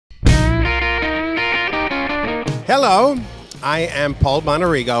Hello, I am Paul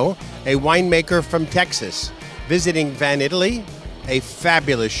Bonarigo, a winemaker from Texas, visiting Vinitaly, a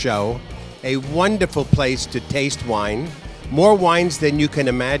fabulous show, a wonderful place to taste wine, more wines than you can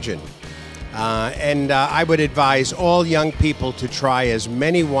imagine. I would advise all young people to try as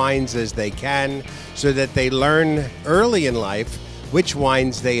many wines as they can so that they learn early in life which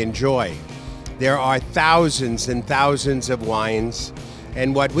wines they enjoy. There are thousands and thousands of wines,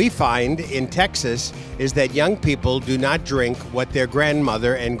 and what we find in Texas is that young people do not drink what their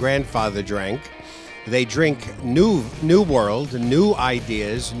grandmother and grandfather drank. They drink new world, new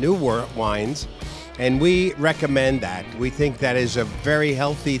ideas, new wines, and we recommend that. We think that is a very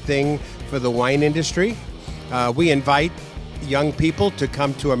healthy thing for the wine industry. We invite young people to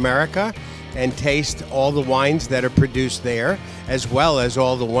come to America and taste all the wines that are produced there, as well as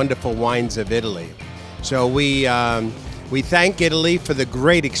all the wonderful wines of Italy. So we thank Italy for the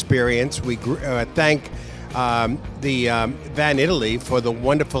great experience. We thank the Vinitaly for the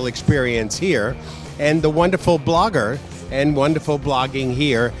wonderful experience here, and the wonderful blogger and wonderful blogging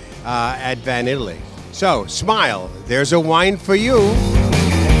here at Vinitaly. So smile, there's a wine for you.